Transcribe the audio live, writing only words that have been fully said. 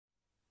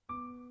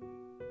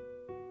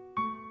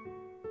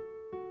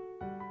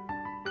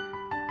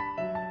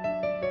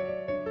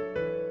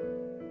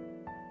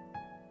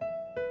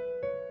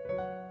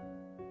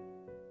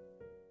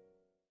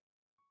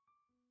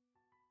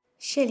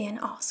Shilian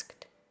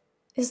asked,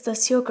 "Is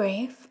this your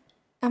grave?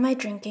 Am I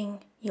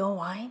drinking your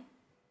wine?"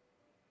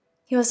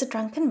 He was a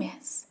drunken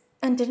mess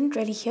and didn't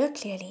really hear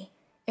clearly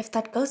if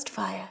that ghost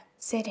fire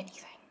said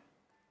anything.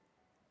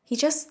 He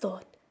just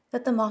thought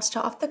that the master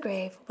of the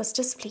grave was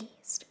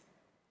displeased,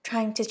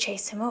 trying to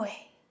chase him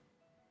away.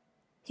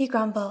 He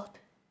grumbled,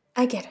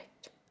 "I get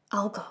it.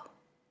 I'll go."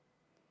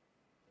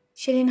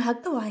 Shilian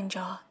hugged the wine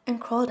jar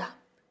and crawled up,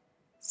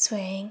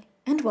 swaying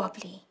and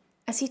wobbly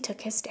as he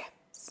took his steps.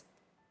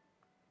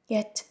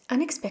 Yet,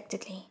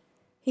 unexpectedly,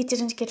 he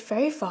didn't get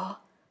very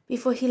far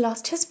before he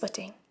lost his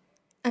footing,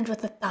 and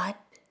with a thud,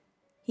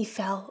 he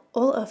fell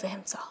all over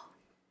himself.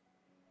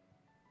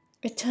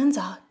 It turns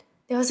out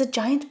there was a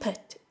giant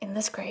pit in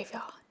this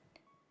graveyard.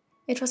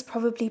 It was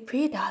probably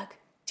pre-dug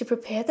to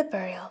prepare the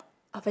burial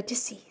of a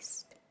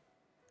deceased.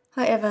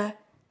 However,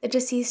 the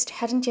deceased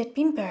hadn't yet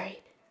been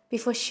buried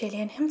before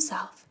Shilian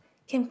himself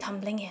came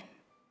tumbling in.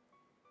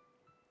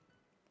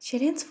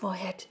 Shilian's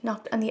forehead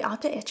knocked on the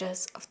outer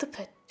edges of the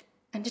pit,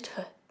 and it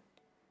hurt,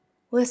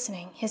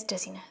 worsening his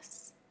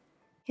dizziness,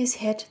 his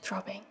head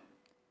throbbing.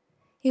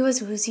 He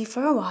was woozy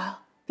for a while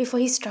before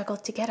he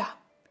struggled to get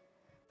up,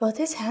 both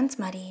his hands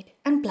muddied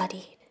and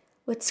bloodied,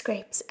 with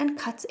scrapes and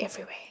cuts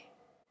everywhere.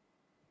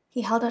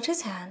 He held out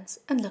his hands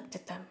and looked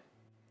at them,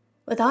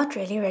 without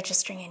really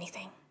registering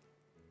anything,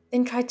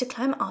 then tried to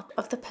climb out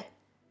of the pit.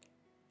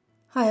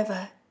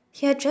 However,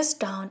 he had just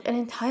downed an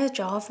entire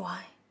jar of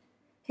wine.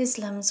 His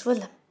limbs were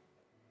limp.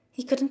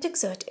 He couldn't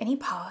exert any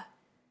power,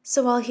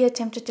 so while he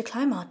attempted to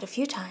climb out a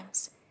few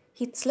times,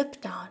 he'd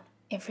slip down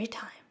every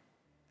time.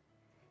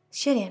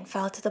 Shilian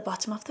fell to the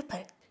bottom of the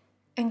pit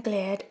and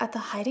glared at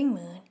the hiding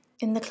moon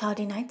in the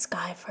cloudy night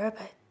sky for a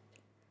bit,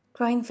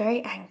 growing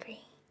very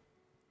angry.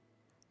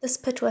 This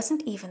pit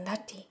wasn't even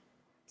that deep,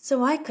 so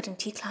why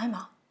couldn't he climb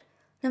out,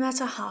 no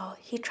matter how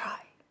he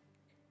tried?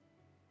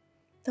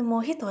 The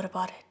more he thought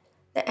about it,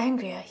 the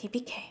angrier he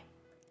became,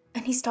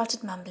 and he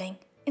started mumbling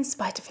in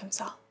spite of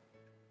himself.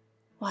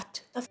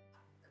 What the fuck?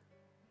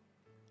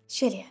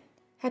 Shilian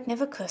had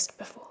never cursed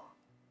before.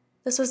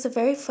 This was the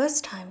very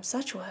first time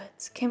such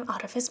words came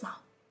out of his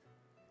mouth.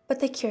 But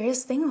the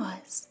curious thing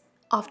was,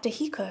 after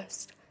he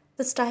cursed,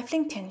 the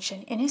stifling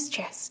tension in his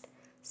chest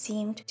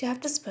seemed to have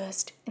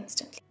dispersed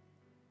instantly.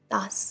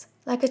 Thus,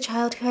 like a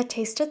child who had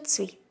tasted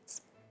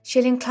sweets,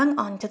 Shilian clung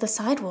on to the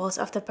side walls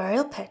of the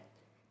burial pit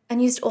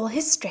and used all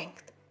his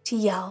strength to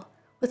yell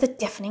with a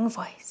deafening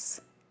voice,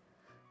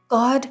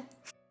 "God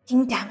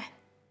fucking damn it!"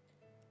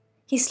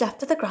 He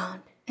slapped at the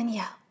ground and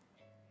yelled,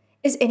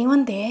 "Is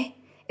anyone there?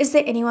 Is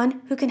there anyone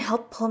who can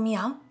help pull me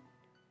out?"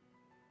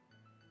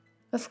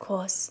 Of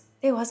course,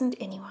 there wasn't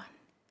anyone.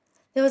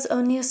 There was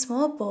only a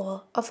small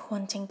ball of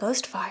haunting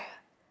ghost fire,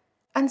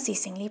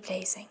 unceasingly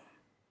blazing.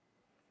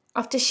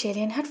 After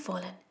Shilian had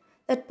fallen,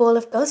 that ball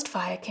of ghost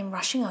fire came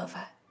rushing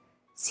over,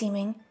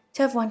 seeming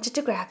to have wanted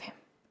to grab him,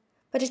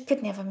 but it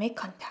could never make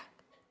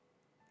contact.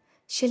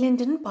 Shilian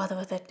didn't bother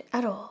with it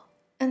at all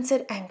and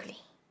said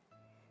angrily,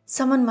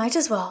 "Someone might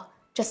as well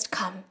just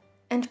come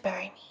and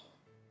bury me."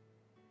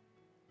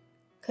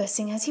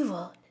 Cursing as he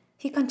would,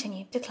 he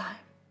continued to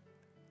climb.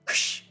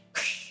 Ksh,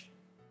 ksh.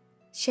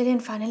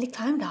 Shilian finally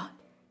climbed out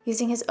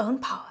using his own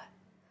power,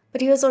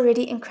 but he was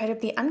already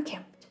incredibly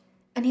unkempt,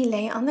 and he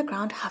lay on the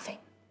ground huffing,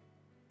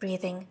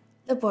 breathing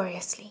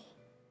laboriously.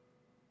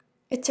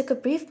 It took a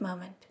brief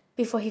moment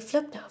before he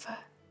flipped over,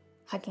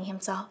 hugging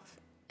himself,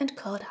 and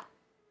curled up.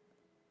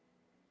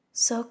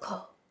 So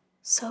cold,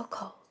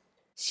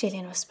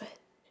 Shilian whispered.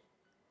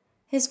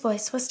 His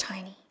voice was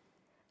tiny,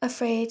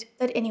 afraid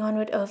that anyone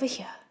would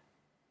overhear.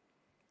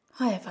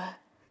 However,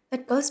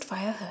 that ghost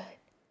fire heard,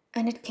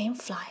 and it came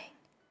flying,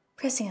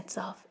 pressing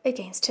itself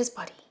against his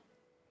body,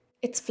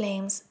 its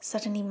flames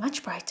suddenly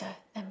much brighter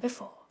than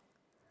before,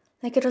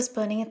 like it was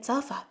burning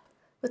itself up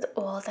with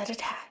all that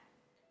it had.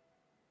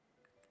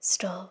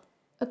 Still,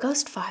 a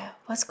ghost fire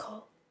was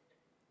cold.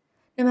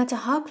 No matter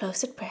how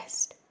close it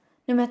pressed,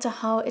 no matter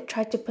how it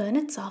tried to burn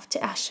itself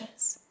to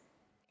ashes,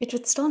 it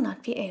would still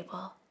not be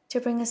able to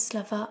bring a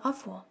sliver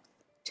of warmth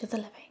to the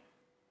living.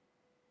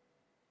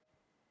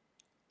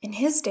 In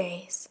his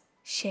days,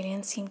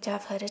 Shilian seemed to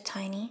have heard a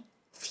tiny,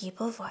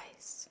 feeble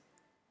voice.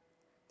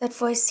 That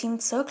voice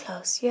seemed so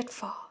close yet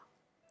far,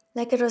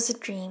 like it was a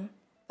dream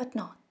but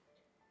not,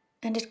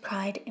 and it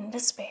cried in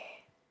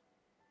despair,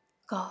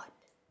 "God,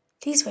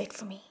 please wait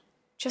for me,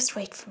 just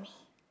wait for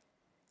me.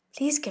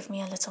 Please give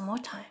me a little more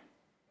time.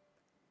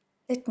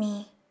 Let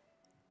me.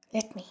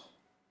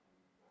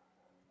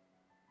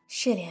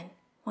 Shilian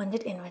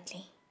wondered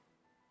inwardly,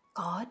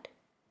 God,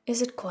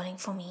 is it calling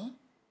for me?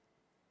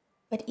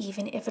 But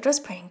even if it was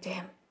praying to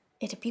him,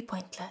 it'd be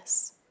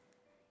pointless.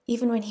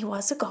 Even when he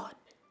was a god,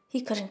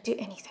 he couldn't do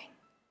anything.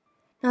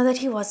 Now that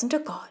he wasn't a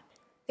god,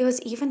 there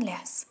was even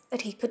less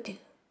that he could do.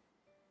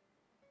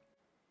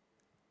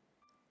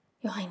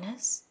 Your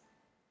Highness?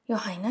 Your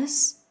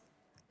Highness?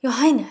 Your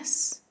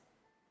Highness!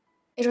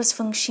 It was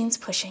Feng Xin's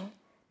pushing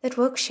that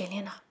woke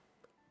Shilian up.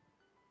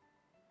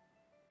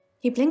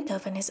 He blinked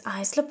open his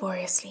eyes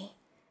laboriously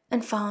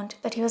and found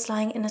that he was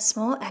lying in a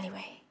small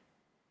alleyway.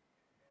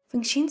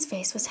 Fengxin's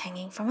face was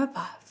hanging from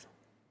above,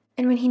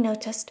 and when he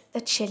noticed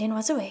that Shilian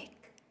was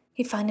awake,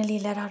 he finally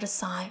let out a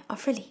sigh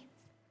of relief.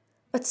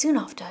 But soon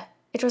after,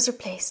 it was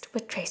replaced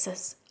with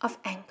traces of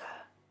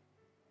anger.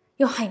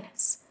 "Your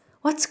Highness,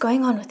 what's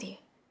going on with you?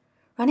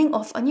 Running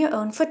off on your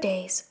own for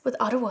days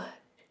without a word.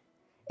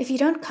 If you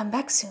don't come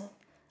back soon,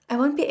 I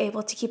won't be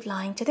able to keep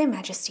lying to their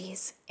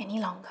majesties any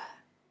longer."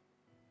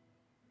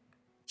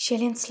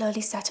 Shilian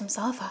slowly sat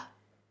himself up.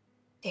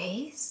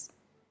 Days?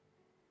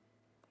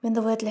 When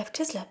the word left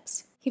his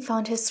lips, he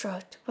found his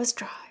throat was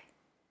dry,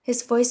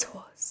 his voice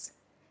hoarse,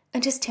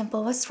 and his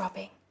temple was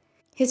throbbing,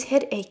 his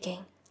head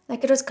aching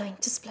like it was going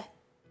to split.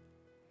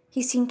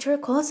 He seemed to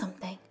recall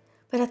something,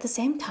 but at the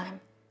same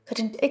time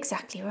couldn't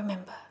exactly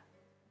remember.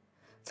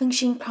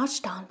 Fengxin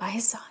crouched down by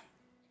his side.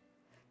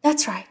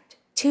 "That's right,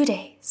 2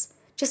 days.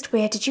 Just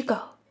where did you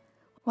go?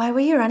 Why were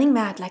you running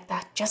mad like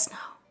that just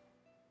now?"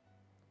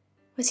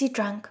 Was he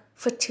drunk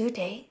for 2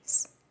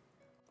 days?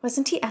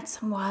 Wasn't he at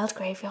some wild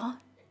graveyard?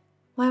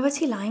 Why was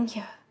he lying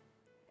here?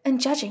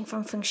 And judging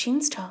from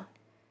Fengxin's tone,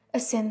 a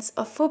sense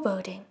of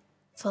foreboding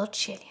filled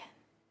Shilian.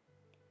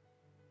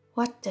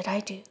 "What did I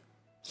do?"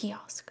 he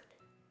asked.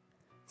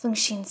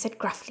 Fengxin said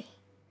gruffly,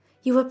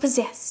 "You were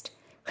possessed,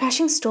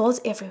 crashing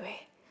stalls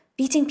everywhere,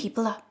 beating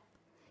people up.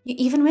 You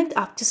even went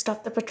up to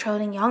stop the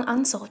patrolling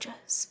Yang'an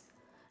soldiers.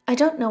 I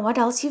don't know what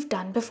else you've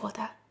done before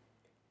that."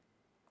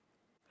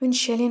 When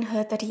Shilian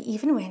heard that he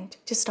even went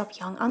to stop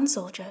Yang'an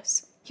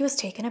soldiers, he was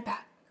taken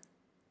aback.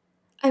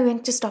 "I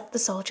went to stop the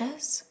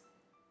soldiers?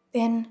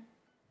 Then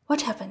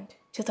what happened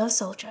to those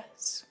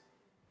soldiers?"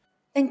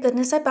 "Thank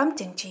goodness I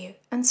bumped into you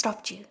and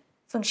stopped you,"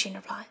 Fengxin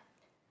replied.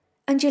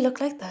 "And you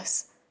look like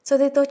this, so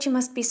they thought you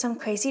must be some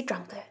crazy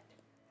drunkard.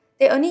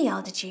 They only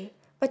yelled at you,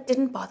 but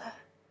didn't bother.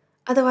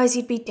 Otherwise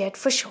you'd be dead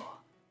for sure.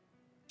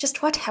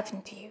 Just what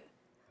happened to you?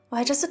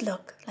 Why does it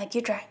look like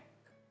you drank?"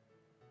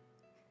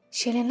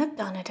 Shilian looked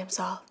down at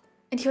himself,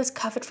 and he was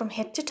covered from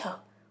head to toe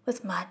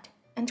with mud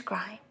and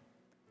grime.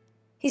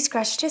 He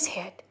scratched his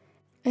head,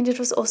 and it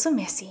was also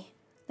messy,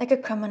 like a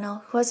criminal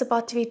who was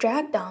about to be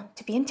dragged down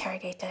to be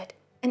interrogated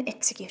and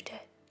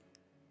executed.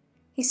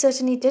 He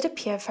certainly did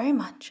appear very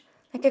much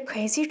like a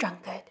crazy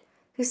drunkard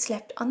who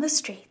slept on the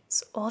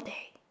streets all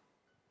day.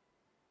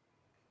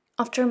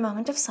 After a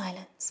moment of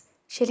silence,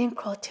 Shilian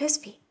crawled to his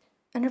feet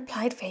and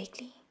replied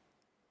vaguely,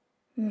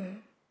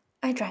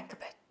 I drank a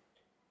bit."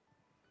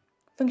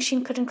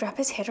 Fengxin couldn't wrap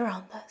his head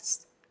around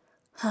this.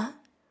 "Huh?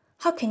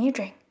 How can you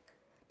drink?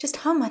 Just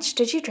how much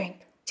did you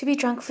drink to be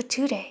drunk for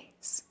 2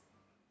 days?"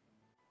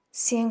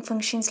 Seeing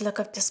Fengxin's look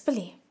of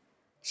disbelief,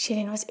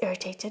 Shilian was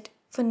irritated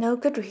for no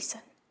good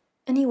reason,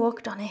 and he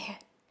walked on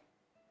ahead.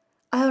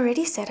 "I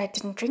already said I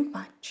didn't drink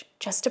much,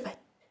 just a bit.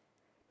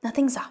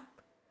 Nothing's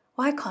up.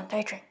 Why can't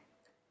I drink?"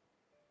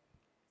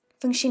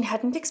 Fengxin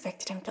hadn't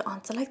expected him to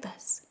answer like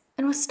this,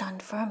 and was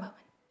stunned for a moment.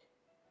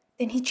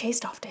 Then he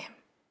chased after him.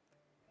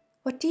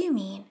 "What do you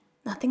mean,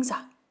 nothing's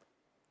up?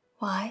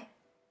 Why,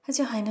 has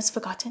your Highness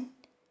forgotten?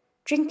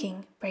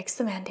 Drinking breaks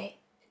the mandate.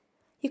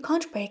 You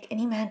can't break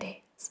any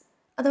mandates,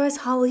 otherwise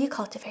how will you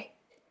cultivate?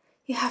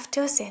 You have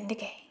to ascend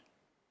again."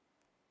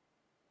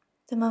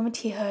 The moment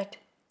he heard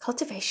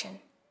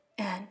cultivation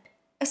and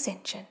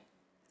ascension,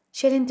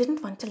 Shilian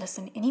didn't want to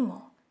listen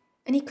anymore,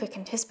 and he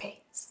quickened his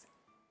pace.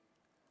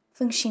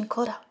 Fengxin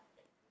called out,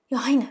 "Your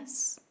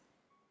Highness!"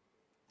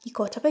 He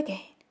caught up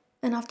again,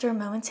 and after a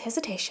moment's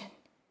hesitation,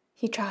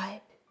 he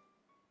tried,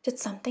 "Did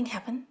something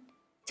happen?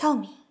 Tell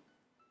me."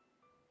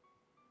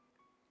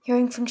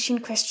 Hearing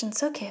Fengxin question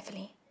so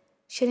carefully,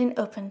 Shilian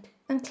opened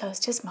and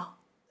closed his mouth,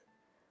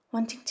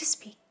 wanting to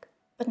speak,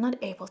 but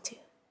not able to.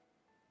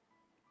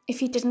 If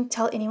he didn't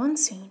tell anyone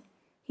soon,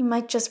 he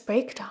might just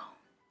break down,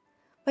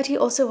 but he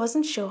also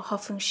wasn't sure how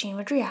Fengxin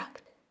would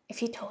react if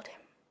he told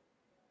him.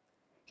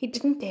 He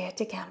didn't dare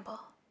to gamble.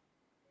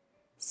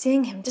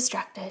 Seeing him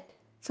distracted,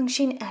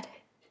 Fengxin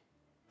added,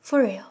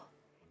 "For real,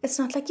 it's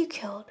not like you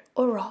killed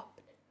or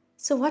robbed,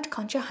 so what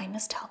can't your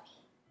Highness tell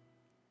me?"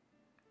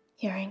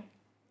 Hearing,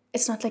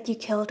 "It's not like you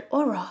killed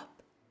or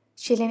robbed,"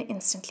 Shilian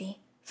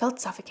instantly felt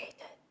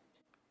suffocated.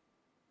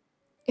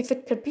 If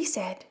it could be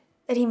said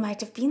that he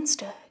might have been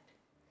stirred,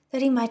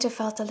 that he might have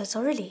felt a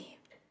little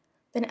relieved,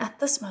 then at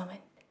this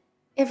moment,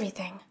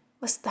 everything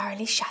was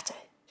thoroughly shattered.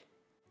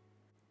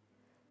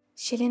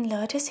 Shilian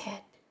lowered his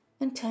head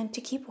and turned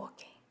to keep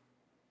walking.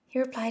 He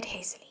replied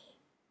hazily,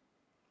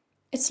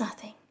 "It's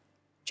nothing.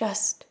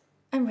 Just,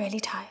 I'm really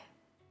tired."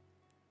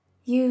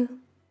 He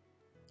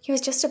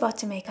was just about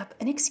to make up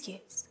an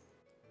excuse,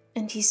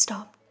 and he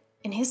stopped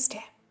in his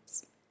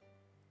steps.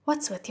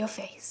 "What's with your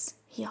face?"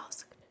 he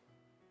asked.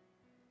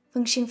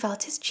 Fengxin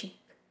felt his cheek,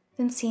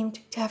 then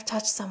seemed to have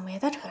touched somewhere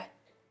that hurt,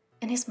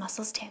 and his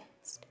muscles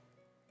tensed.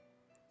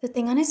 The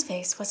thing on his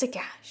face was a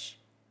gash,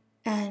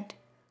 and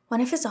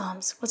one of his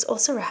arms was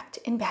also wrapped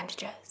in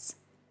bandages,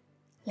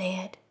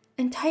 layered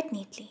and tied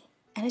neatly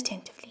and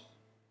attentively.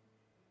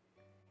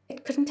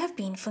 It couldn't have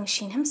been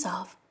Fengxin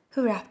himself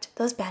who wrapped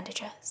those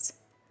bandages,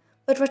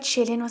 but what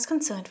Shilian was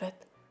concerned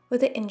with were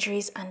the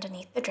injuries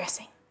underneath the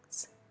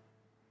dressings.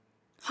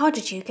 "How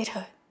did you get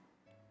hurt?"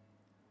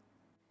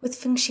 With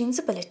Feng Xin's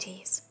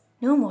abilities,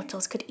 no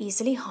mortals could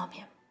easily harm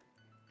him,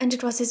 and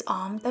it was his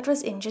arm that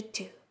was injured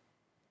too.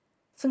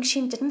 Feng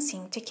Xin didn't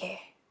seem to care.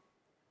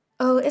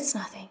 "Oh, it's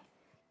nothing.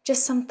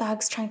 Just some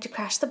thugs trying to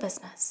crash the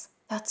business,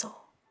 that's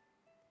all."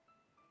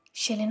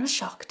 Shilin was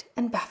shocked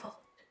and baffled.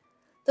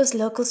 Those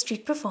local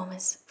street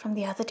performers from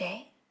the other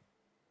day?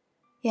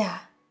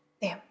 "Yeah,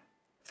 them,"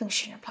 Feng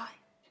Xin replied.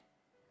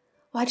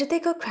 "Why did they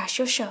go crash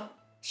your show?"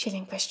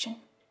 Shilin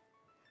questioned.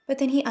 But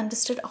then he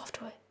understood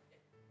afterward.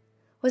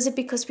 "Was it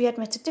because we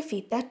admitted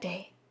defeat that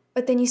day,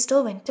 but then you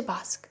still went to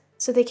bask,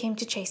 so they came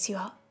to chase you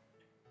out?"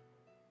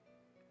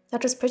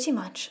 That was pretty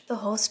much the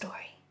whole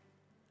story.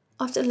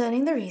 After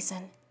learning the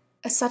reason,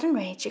 a sudden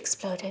rage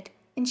exploded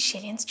in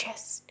Shillian's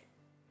chest.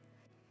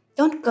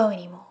 "Don't go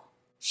anymore,"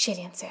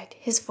 Shillian said,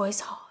 his voice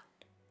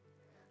hard.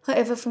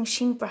 However, Feng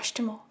Xin brushed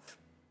him off.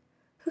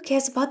 "Who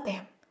cares about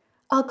them?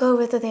 I'll go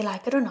whether they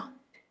like it or not.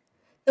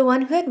 The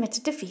one who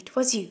admitted defeat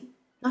was you,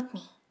 not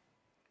me.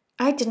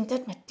 I didn't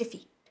admit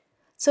defeat,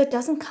 so it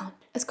doesn't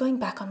count as going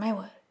back on my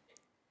word.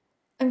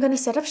 I'm going to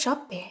set up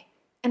shop there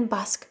and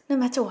bask no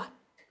matter what.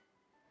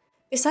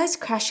 Besides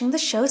crashing the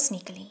show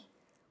sneakily,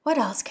 what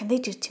else can they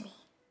do to me?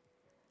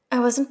 I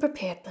wasn't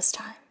prepared this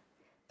time,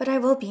 but I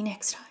will be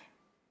next time.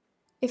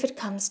 If it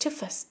comes to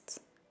fists,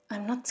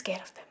 I'm not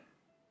scared of them."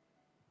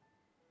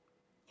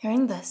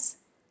 Hearing this,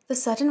 the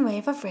sudden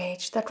wave of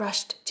rage that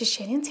rushed to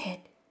Shillian's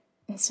head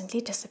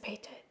instantly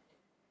dissipated,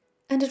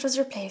 and it was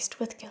replaced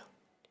with guilt.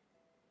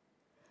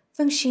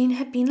 Feng Xin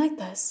had been like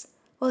this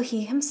while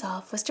he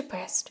himself was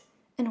depressed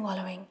and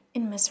wallowing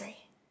in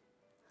misery.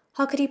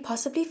 How could he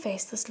possibly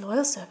face this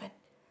loyal servant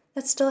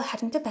that still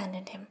hadn't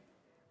abandoned him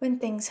when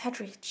things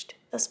had reached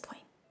this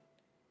point?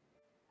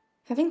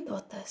 Having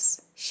thought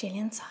this,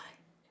 Shillian sighed.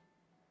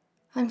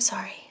 "I'm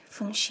sorry,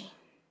 Feng Xin."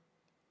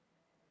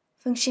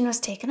 Feng Xin was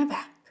taken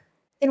aback,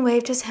 then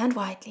waved his hand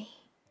widely.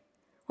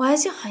 "Why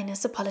is your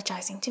Highness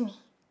apologizing to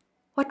me?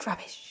 What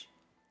rubbish.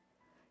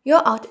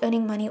 You're out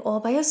earning money all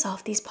by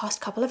yourself these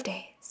past couple of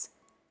days.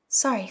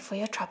 Sorry for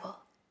your trouble,"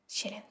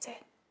 Shillian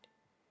said.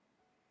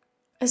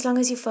 "As long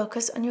as you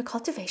focus on your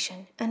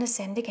cultivation and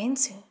ascend again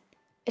soon,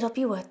 it'll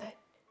be worth it,"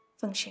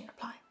 Feng Xin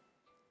replied.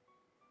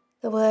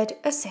 The word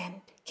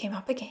ascend came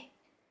up again,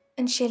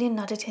 and Shillian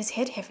nodded his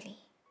head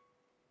heavily.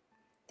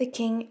 The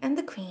king and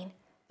the queen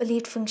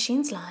believed Feng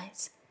Xin's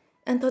lies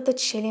and thought that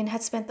Shillian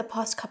had spent the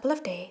past couple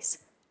of days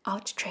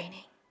out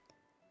training.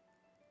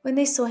 When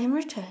they saw him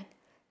return,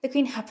 the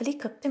queen happily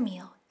cooked a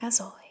meal as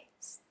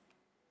always.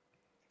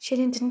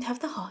 Shillian didn't have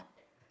the heart,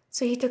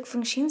 so he took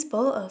Feng Xin's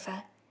bowl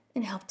over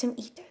and helped him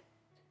eat it.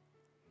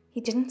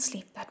 He didn't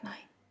sleep that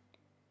night.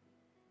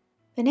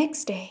 The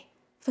next day,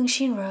 Feng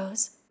Xin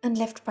rose and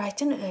left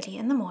bright and early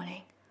in the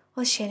morning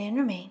while Shillian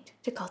remained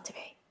to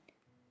cultivate.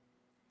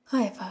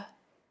 However,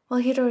 while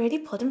he had already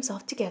pulled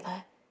himself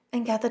together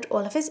and gathered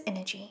all of his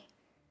energy,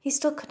 he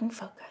still couldn't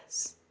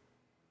focus.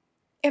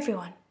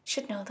 Everyone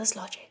should know this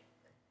logic.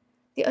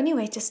 The only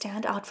way to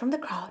stand out from the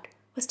crowd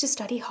was to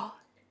study hard.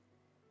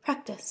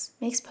 Practice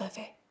makes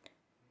perfect.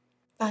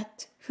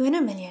 But who in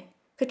a million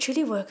could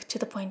truly work to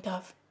the point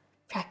of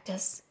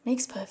practice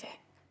makes perfect?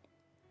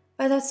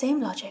 By that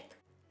same logic,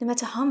 no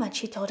matter how much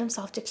he told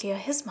himself to clear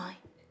his mind,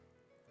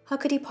 how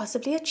could he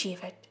possibly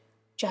achieve it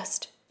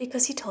just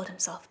because he told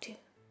himself to?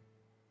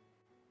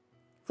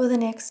 For the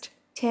next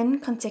 10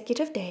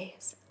 consecutive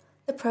days,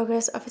 the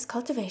progress of his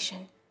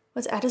cultivation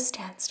was at a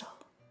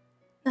standstill.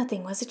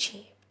 Nothing was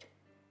achieved,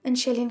 and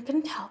Shillian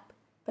couldn't help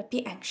but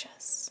be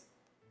anxious.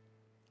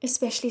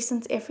 Especially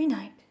since every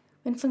night,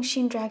 when Feng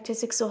Xin dragged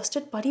his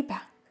exhausted body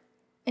back,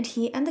 and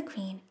he and the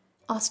queen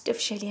asked if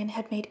Shillian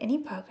had made any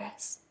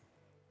progress,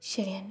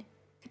 Shillian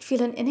could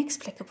feel an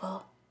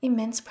inexplicable,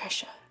 immense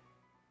pressure.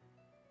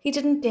 He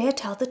didn't dare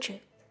tell the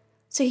truth,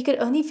 so he could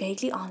only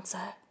vaguely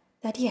answer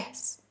that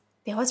yes,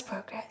 there was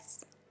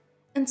progress,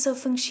 and so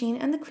Feng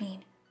Xin and the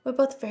queen were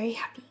both very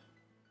happy.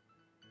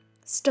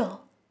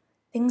 Still,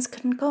 things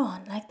couldn't go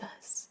on like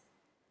this.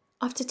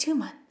 After 2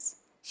 months,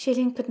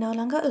 Shillian could no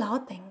longer allow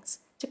things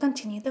to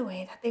continue the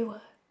way that they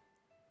were.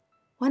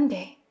 One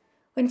day,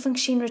 when Feng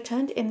Xin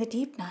returned in the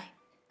deep night,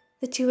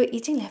 the two were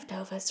eating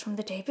leftovers from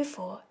the day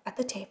before at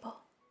the table.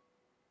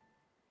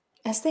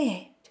 As they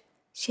ate,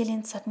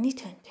 Shillian suddenly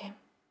turned to him.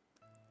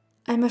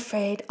 "I'm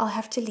afraid I'll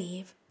have to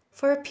leave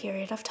for a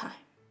period of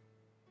time."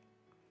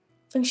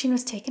 Feng Xin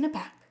was taken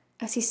aback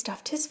as he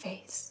stuffed his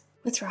face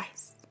with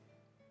rice.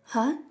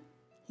 "Huh?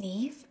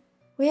 Leave?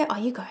 Where are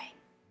you going?"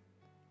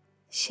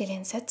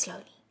 Shillian said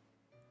slowly.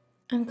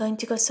 "I'm going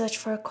to go search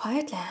for a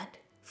quiet land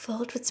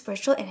filled with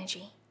spiritual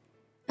energy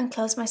and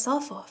close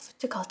myself off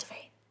to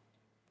cultivate.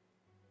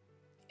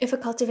 If a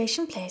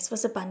cultivation place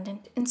was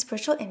abundant in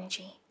spiritual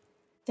energy,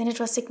 then it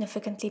was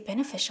significantly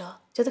beneficial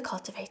to the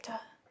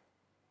cultivator."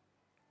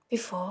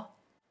 Before,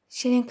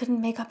 Shillian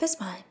couldn't make up his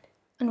mind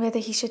on whether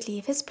he should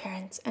leave his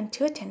parents and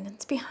 2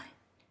 attendants behind,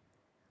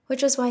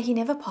 which was why he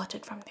never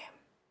parted from them.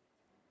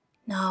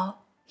 Now,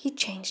 he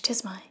changed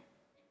his mind.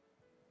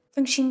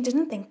 Feng Xin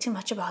didn't think too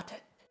much about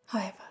it,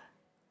 however.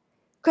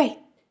 "Great,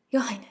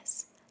 Your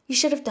Highness, you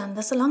should have done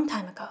this a long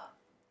time ago.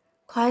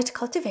 quiet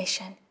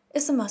cultivation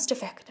is the most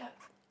effective,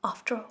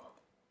 after all.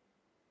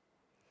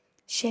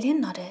 Shilian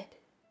nodded,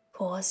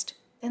 paused,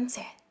 then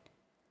said,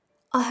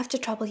 I'll have to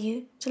trouble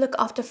you to look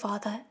after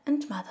father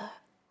and mother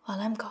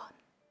while I'm gone.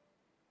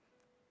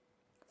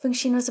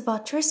 Fengxian was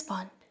about to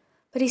respond,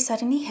 but he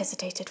suddenly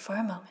hesitated for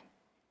a moment.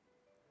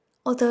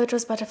 Although it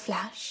was but a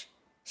flash,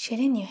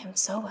 Shilian knew him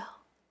so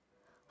well.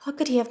 How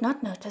could he have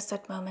not noticed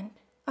that moment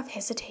of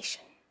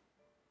hesitation?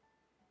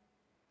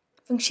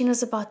 Fengxian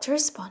was about to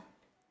respond.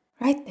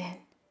 Right then,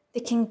 the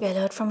king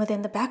bellowed from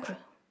within the back room.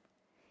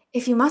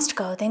 If you must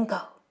go, then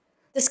go.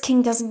 This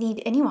king doesn't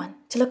need anyone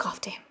to look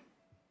after him.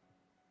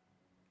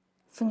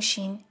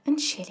 Fengxian and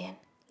Shilian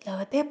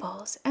lowered their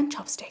bowls and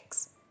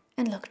chopsticks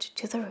and looked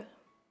to the room.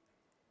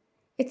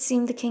 It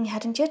seemed the king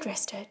hadn't yet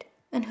rested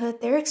and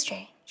heard their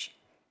exchange,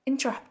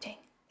 interrupting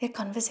their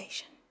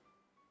conversation.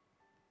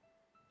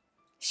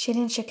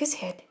 Shilian shook his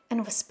head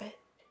and whispered,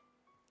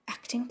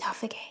 acting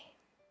tough again.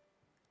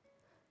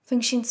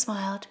 Fengxian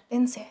smiled,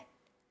 then said,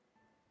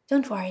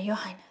 Don't worry, Your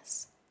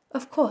Highness.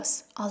 Of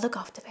course, I'll look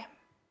after them.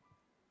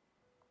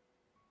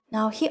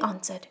 Now he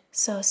answered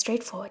so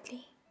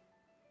straightforwardly.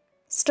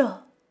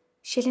 Still,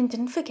 Shilian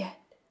didn't forget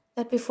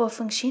that before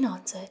Fengxian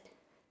answered,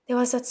 there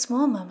was that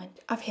small moment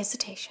of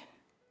hesitation,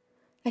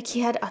 like he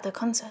had other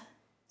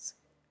concerns.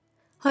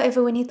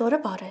 However, when he thought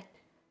about it,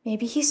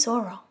 maybe he saw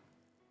wrong.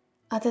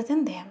 Other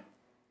than them,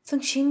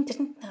 Fengxian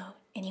didn't know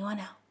anyone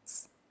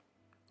else.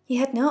 He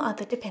had no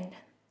other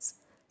dependents,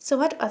 so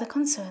what other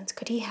concerns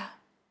could he have?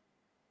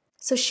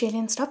 So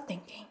Shilian stopped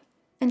thinking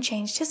and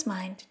changed his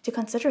mind to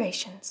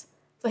considerations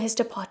for his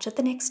departure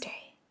the next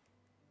day.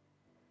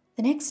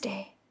 The next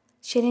day,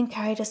 Shilian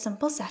carried a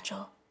simple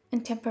satchel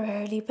and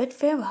temporarily bid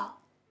farewell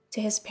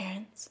to his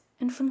parents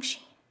and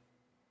Fengxian.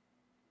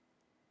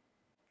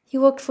 He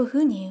walked for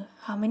who knew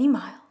how many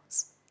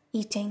miles,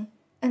 eating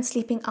and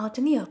sleeping out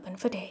in the open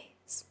for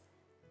days.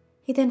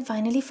 He then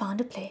finally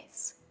found a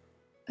place,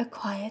 a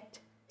quiet,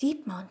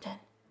 deep mountain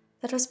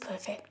that was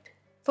perfect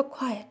for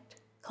quiet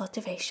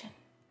cultivation.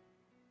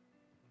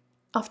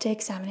 After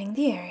examining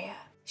the area,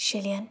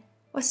 Shilian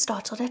was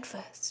startled at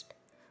first,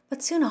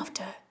 but soon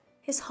after,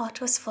 his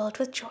heart was filled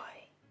with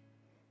joy.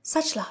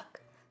 Such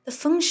luck! The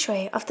feng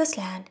shui of this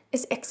land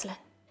is excellent.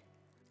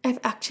 I've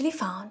actually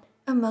found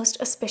a most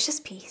auspicious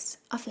piece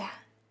of land.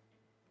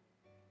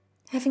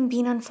 Having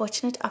been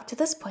unfortunate up to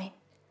this point,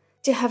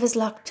 to have his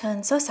luck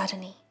turn so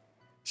suddenly,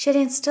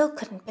 Shilian still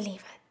couldn't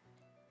believe it.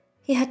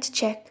 He had to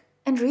check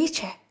and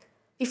recheck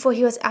before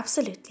he was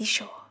absolutely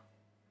sure.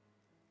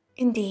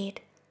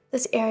 Indeed,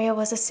 this area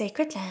was a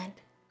sacred land,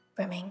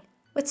 brimming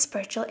with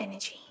spiritual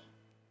energy.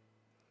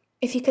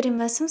 If he could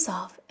immerse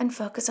himself and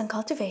focus on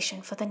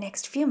cultivation for the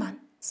next few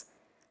months,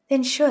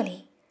 then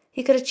surely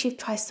he could achieve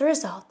twice the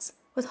results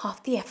with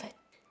half the effort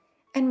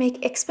and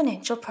make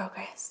exponential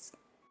progress.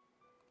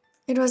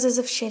 It was as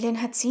if Shilian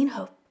had seen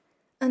hope,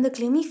 and the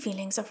gloomy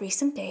feelings of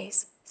recent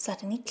days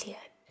suddenly cleared,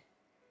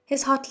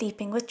 his heart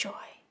leaping with joy.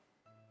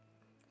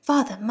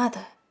 Father,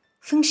 mother,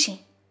 Fengxian,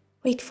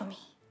 wait for me.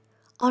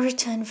 I'll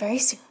return very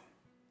soon.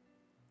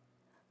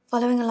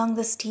 Following along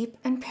the steep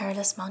and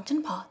perilous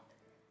mountain path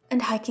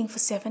and hiking for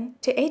 7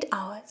 to 8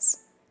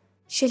 hours,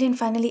 Shilian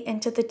finally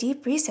entered the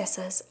deep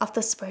recesses of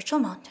the spiritual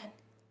mountain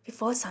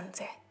before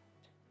sunset.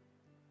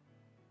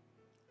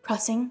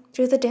 Crossing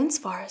through the dense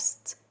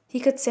forests, he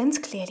could sense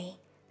clearly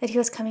that he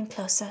was coming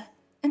closer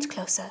and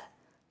closer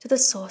to the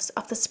source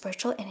of the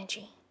spiritual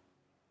energy.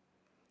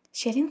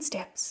 Shilian's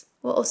steps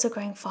were also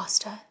growing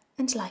faster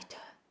and lighter.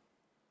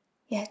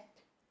 Yet,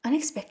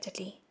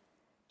 unexpectedly,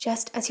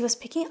 just as he was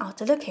picking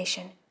out a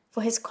location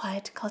for his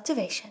quiet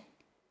cultivation,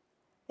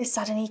 there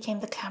suddenly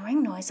came the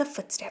clamoring noise of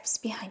footsteps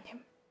behind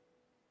him.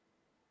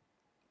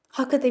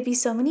 How could there be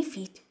so many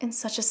feet in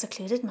such a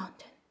secluded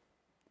mountain?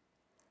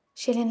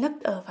 Shilian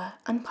looked over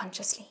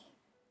unconsciously.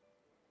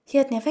 He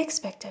had never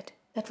expected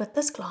that with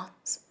this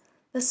glance,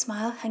 the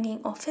smile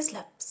hanging off his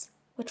lips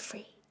would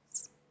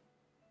freeze.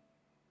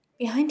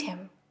 Behind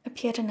him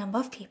appeared a number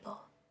of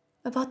people,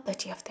 about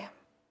 30 of them,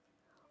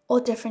 all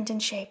different in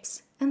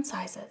shapes and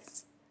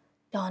sizes,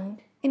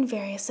 donned in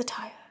various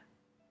attire.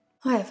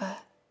 However,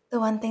 the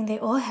one thing they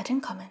all had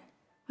in common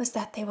was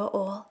that they were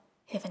all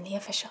heavenly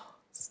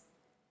officials.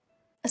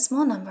 A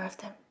small number of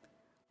them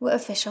were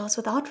officials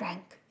without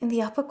rank in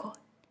the upper court,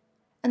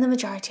 and the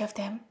majority of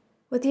them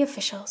were the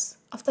officials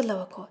of the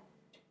lower court.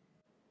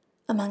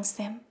 Amongst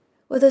them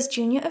were those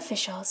junior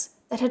officials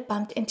that had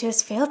bumped into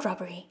his failed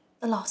robbery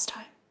the last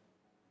time.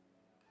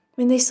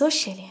 When they saw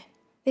Shilian,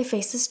 their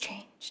faces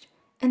changed,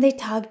 and they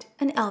tugged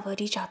and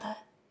elbowed each other,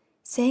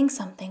 saying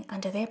something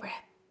under their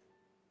breath.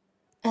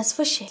 As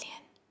for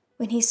Shilian,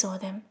 when he saw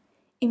them,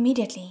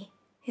 immediately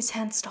his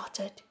hands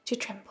started to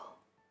tremble.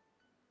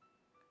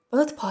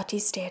 Both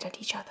parties stared at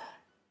each other.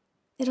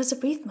 It was a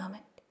brief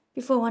moment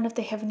before one of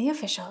the heavenly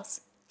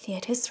officials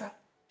cleared his throat.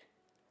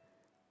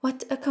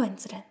 What a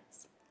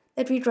coincidence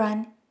that we'd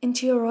run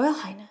into your Royal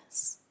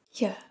Highness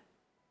here.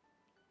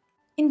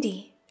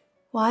 Indeed,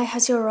 why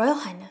has your Royal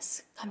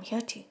Highness come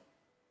here too?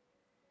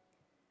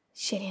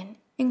 Shilian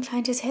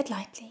inclined his head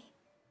lightly,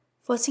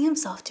 forcing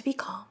himself to be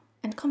calm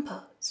and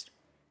composed,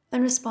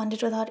 and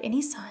responded without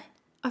any sign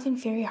of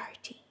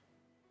inferiority.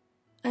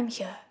 I'm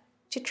here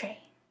to train.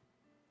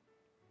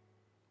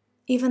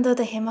 Even though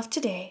the him of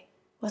today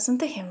wasn't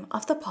the him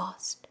of the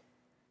past,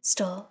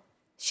 still,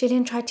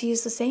 Shilin tried to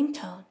use the same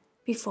tone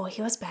before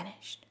he was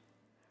banished,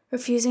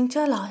 refusing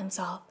to allow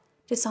himself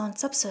to sound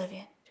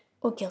subservient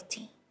or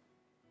guilty.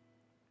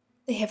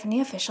 The heavenly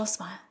official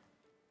smiled.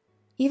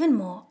 Even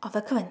more of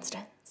a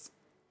coincidence.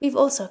 We've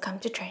also come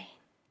to train.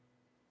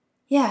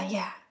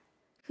 Yeah.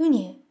 Who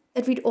knew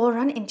that we'd all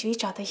run into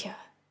each other here?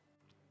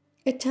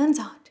 It turns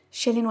out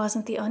Shilin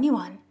wasn't the only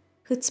one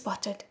who'd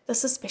spotted the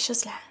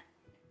suspicious land.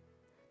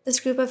 This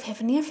group of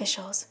heavenly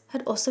officials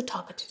had also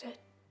targeted it.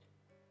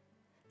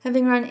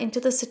 Having run into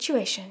the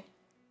situation,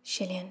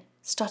 Shilin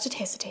started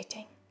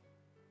hesitating.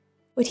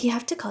 Would he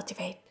have to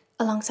cultivate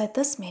alongside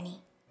this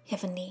many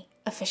heavenly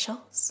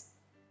officials?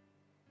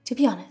 To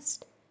be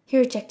honest, he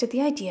rejected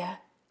the idea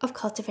of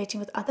cultivating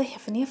with other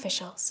heavenly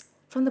officials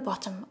from the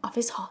bottom of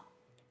his heart.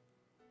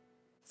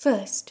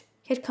 First,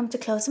 he had come to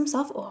close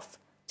himself off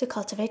to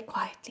cultivate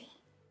quietly.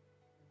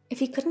 If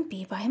he couldn't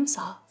be by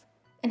himself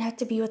and had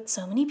to be with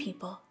so many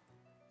people,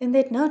 then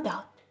there'd no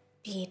doubt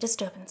be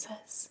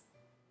disturbances.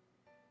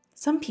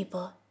 Some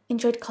people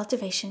enjoyed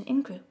cultivation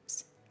in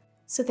groups,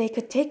 so they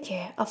could take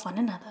care of one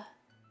another,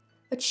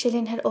 but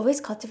Shilin had always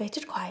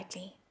cultivated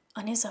quietly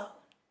on his own.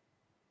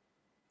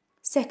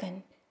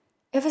 Second,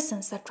 ever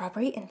since that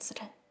robbery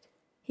incident,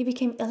 he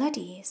became ill at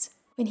ease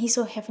when he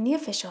saw heavenly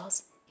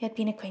officials he had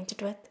been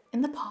acquainted with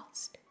in the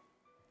past,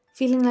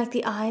 feeling like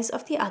the eyes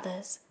of the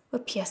others were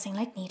piercing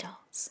like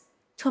needles,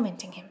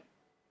 tormenting him.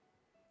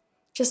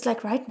 Just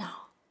like right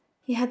now,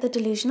 he had the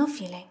delusional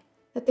feeling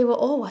that they were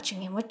all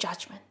watching him with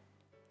judgment,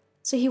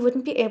 so he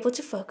wouldn't be able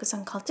to focus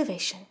on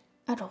cultivation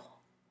at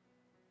all.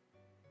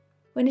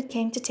 When it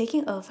came to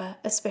taking over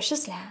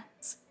auspicious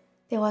lands,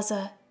 there was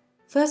a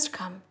first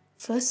come,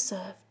 first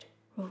served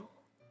rule.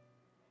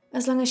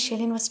 As long as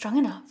Shilin was strong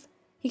enough,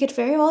 he could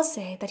very well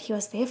say that he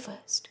was there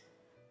first.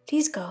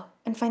 Please go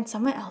and find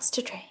somewhere else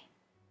to train.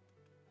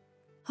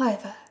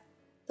 However,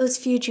 those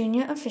few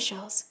junior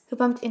officials who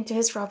bumped into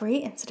his robbery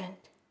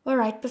incident were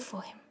right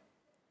before him,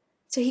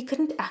 so he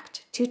couldn't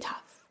act too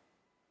tough.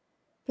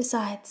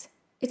 Besides,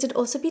 it would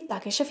also be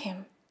thuggish of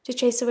him to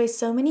chase away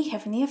so many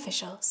heavenly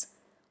officials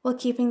while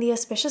keeping the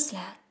auspicious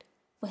land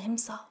for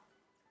himself.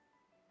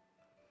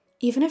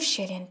 Even if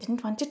Shilin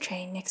didn't want to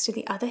train next to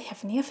the other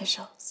heavenly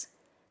officials,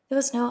 there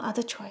was no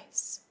other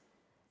choice.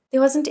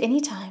 There wasn't any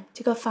time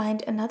to go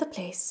find another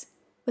place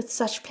with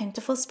such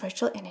plentiful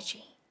spiritual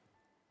energy,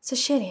 so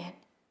Shilin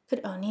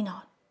could only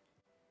nod.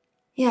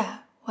 Yeah,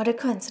 what a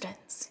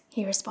coincidence,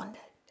 he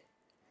responded.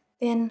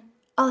 Then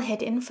I'll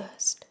head in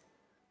first.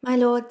 My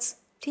lords,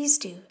 please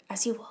do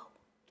as you will.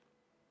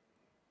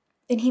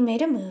 Then he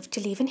made a move to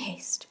leave in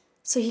haste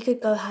so he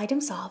could go hide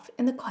himself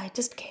in the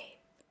quietest cave.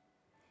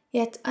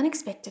 Yet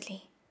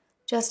unexpectedly,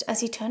 just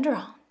as he turned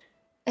around,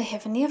 a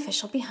heavenly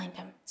official behind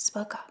him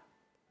spoke up.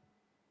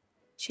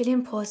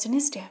 Shilin paused in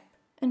his step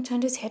and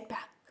turned his head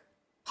back,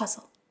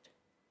 puzzled.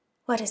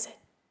 What is it?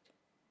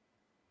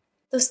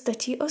 Those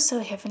 30 or so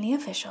heavenly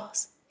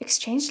officials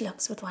exchanged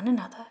looks with one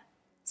another,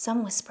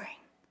 some whispering.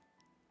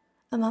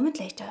 A moment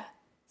later,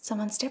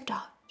 someone stepped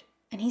out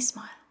and he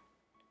smiled.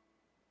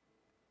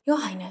 Your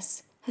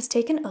Highness has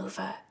taken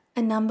over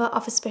a number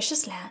of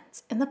auspicious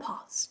lands in the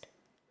past.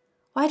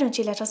 Why don't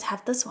you let us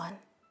have this one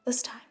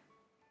this time?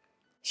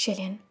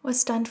 Shilin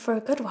was stunned for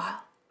a good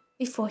while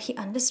before he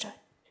understood.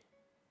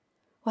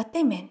 What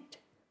they meant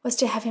was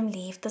to have him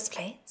leave this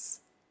place.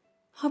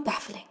 How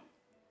baffling.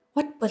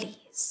 What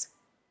bullies.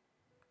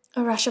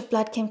 A rush of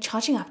blood came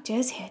charging up to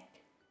his head,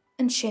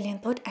 and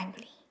Shilin thought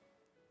angrily.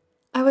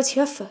 I was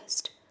here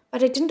first,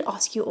 but I didn't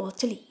ask you all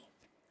to leave.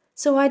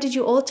 So why did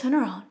you all turn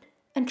around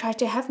and try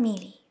to have me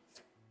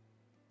leave?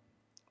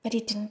 But he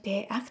didn't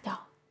dare act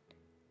out.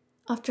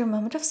 After a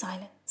moment of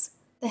silence,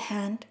 the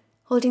hand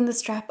holding the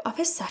strap of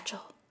his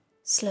satchel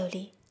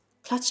slowly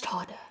clutched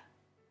harder.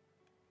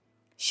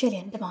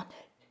 Shilin demanded,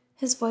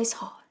 his voice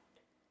hard.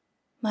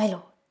 My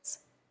lords,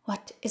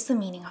 what is the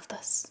meaning of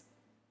this?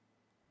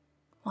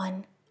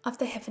 One of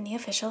the heavenly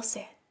officials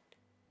said,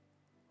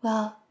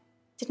 Well,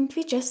 didn't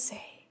we just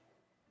say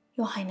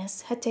Your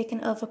Highness had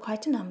taken over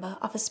quite a number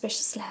of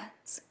auspicious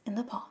lands in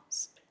the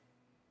past?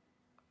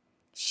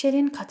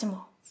 Shilin cut him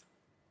off.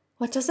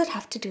 What does it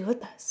have to do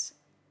with this?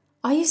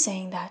 Are you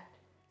saying that,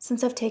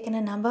 since I've taken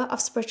a number of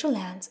spiritual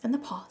lands in the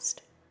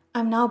past,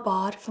 I'm now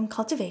barred from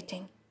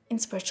cultivating in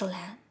spiritual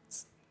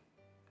lands?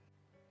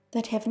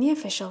 That heavenly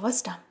official was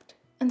stumped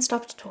and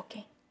stopped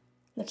talking,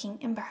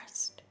 looking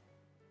embarrassed.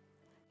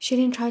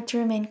 Shilin tried to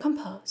remain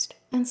composed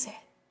and said,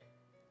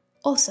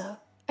 Also,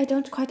 I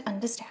don't quite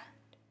understand.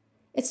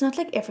 It's not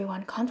like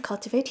everyone can't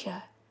cultivate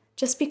here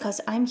just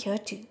because I'm here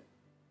too.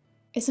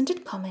 Isn't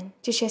it common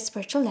to share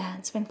spiritual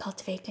lands when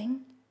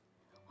cultivating?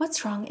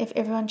 What's wrong if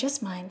everyone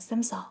just minds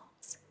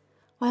themselves?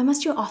 Why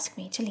must you ask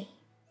me to leave?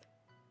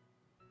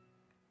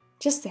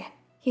 Just then,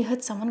 he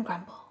heard someone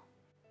grumble.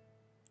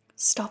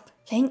 Stop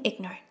playing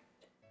ignorant.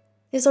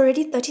 There's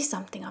already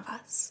 30-something of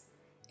us.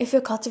 if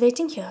you're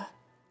cultivating here,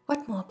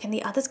 what more can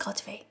the others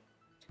cultivate?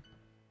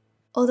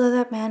 Although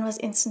that man was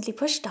instantly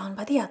pushed down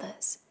by the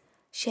others,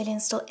 Shelian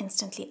still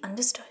instantly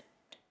understood.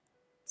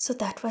 So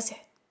that was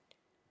it.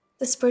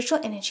 The spiritual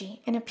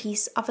energy in a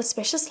piece of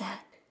auspicious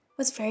land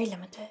was very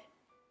limited.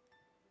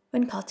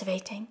 When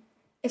cultivating,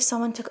 if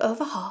someone took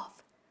over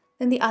half,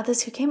 then the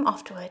others who came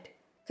afterward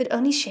could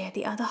only share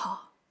the other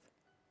half.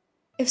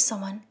 If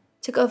someone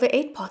took over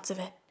 8 parts of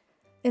it,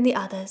 then the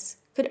others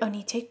could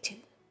only take 2.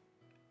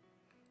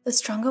 The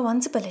stronger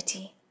one's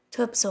ability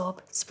to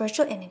absorb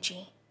spiritual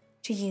energy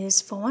to use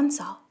for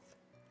oneself,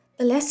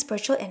 the less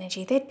spiritual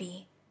energy there'd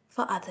be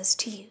for others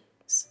to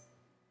use.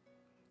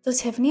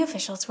 Those heavenly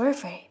officials were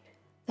afraid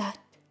that,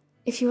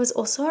 if he was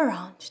also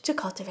around to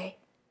cultivate,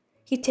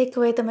 he'd take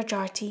away the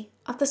majority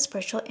of the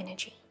spiritual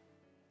energy.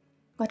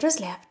 What was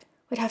left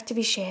would have to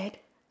be shared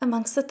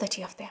amongst the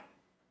 30 of them,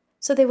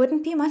 so there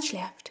wouldn't be much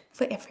left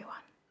for everyone.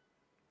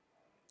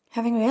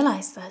 Having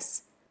realized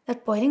this,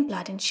 that boiling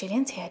blood in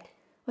Shelian's head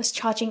was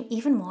charging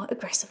even more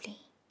aggressively.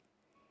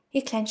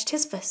 He clenched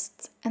his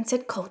fists and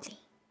said coldly,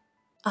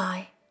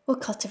 "I will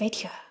cultivate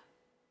here."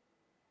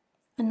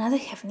 Another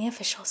heavenly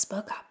official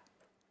spoke up.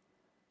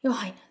 "Your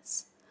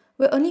Highness,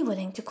 we're only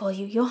willing to call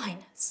you Your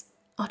Highness,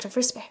 out of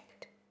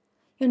respect.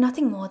 You're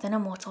nothing more than a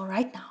mortal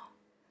right now,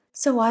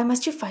 so why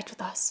must you fight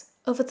with us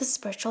over the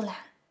spiritual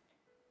land?"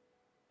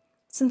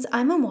 "Since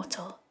I'm a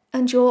mortal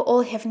and you're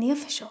all heavenly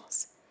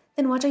officials,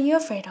 then what are you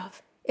afraid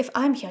of if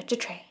I'm here to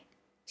train?"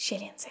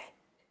 Shelian said.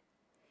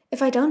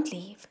 "If I don't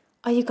leave,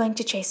 are you going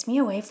to chase me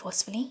away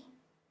forcefully?"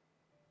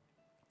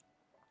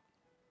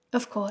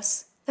 Of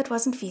course, that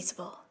wasn't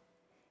feasible.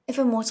 If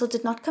a mortal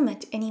did not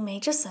commit any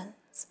major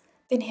sins,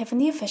 then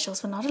heavenly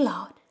officials were not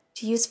allowed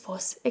to use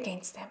force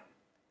against them,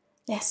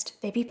 lest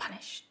they be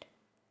punished.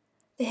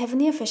 The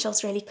heavenly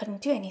officials really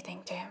couldn't do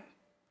anything to him.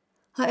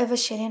 However,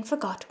 Shelian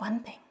forgot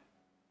one thing.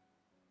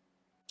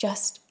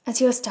 Just as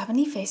he was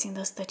stubbornly facing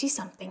those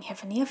 30-something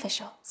heavenly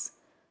officials,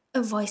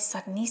 a voice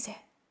suddenly said,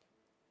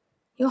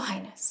 "Your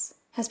Highness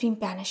has been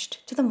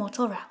banished to the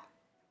mortal realm.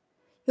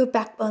 Your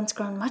backbone's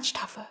grown much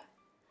tougher.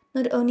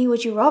 Not only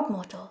would you rob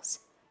mortals,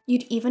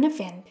 you'd even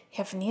offend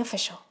heavenly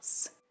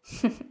officials."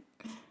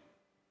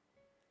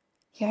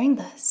 Hearing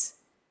this,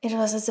 it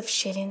was as if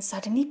Shelian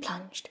suddenly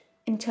plunged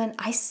into an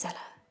ice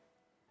cellar.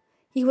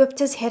 He whipped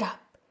his head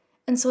up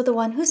and saw the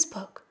one who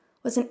spoke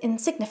was an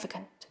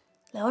insignificant,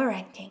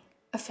 lower-ranking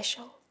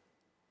official.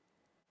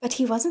 But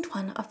he wasn't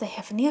one of the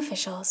heavenly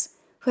officials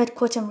who had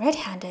caught him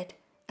red-handed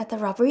at the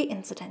robbery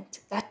incident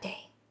that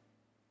day.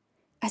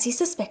 As he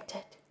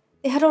suspected,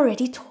 they had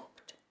already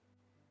talked.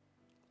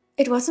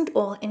 It wasn't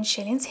all in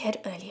Shelian's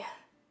head earlier.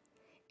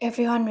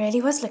 Everyone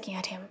really was looking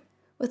at him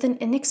with an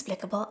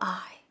inexplicable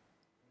eye.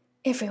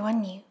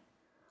 Everyone knew.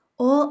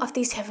 All of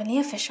these heavenly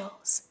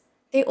officials,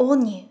 they all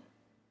knew.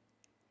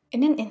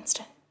 In an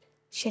instant,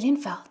 Shelian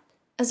felt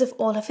as if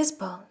all of his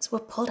bones were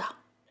pulled out,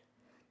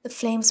 the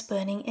flames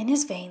burning in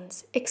his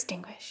veins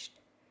extinguished,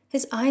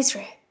 his eyes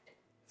red,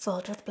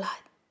 filled with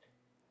blood.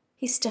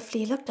 He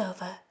stiffly looked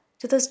over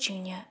to those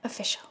junior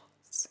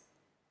officials.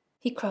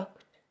 He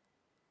croaked,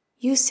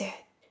 "You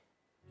said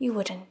you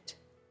wouldn't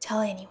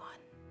tell anyone."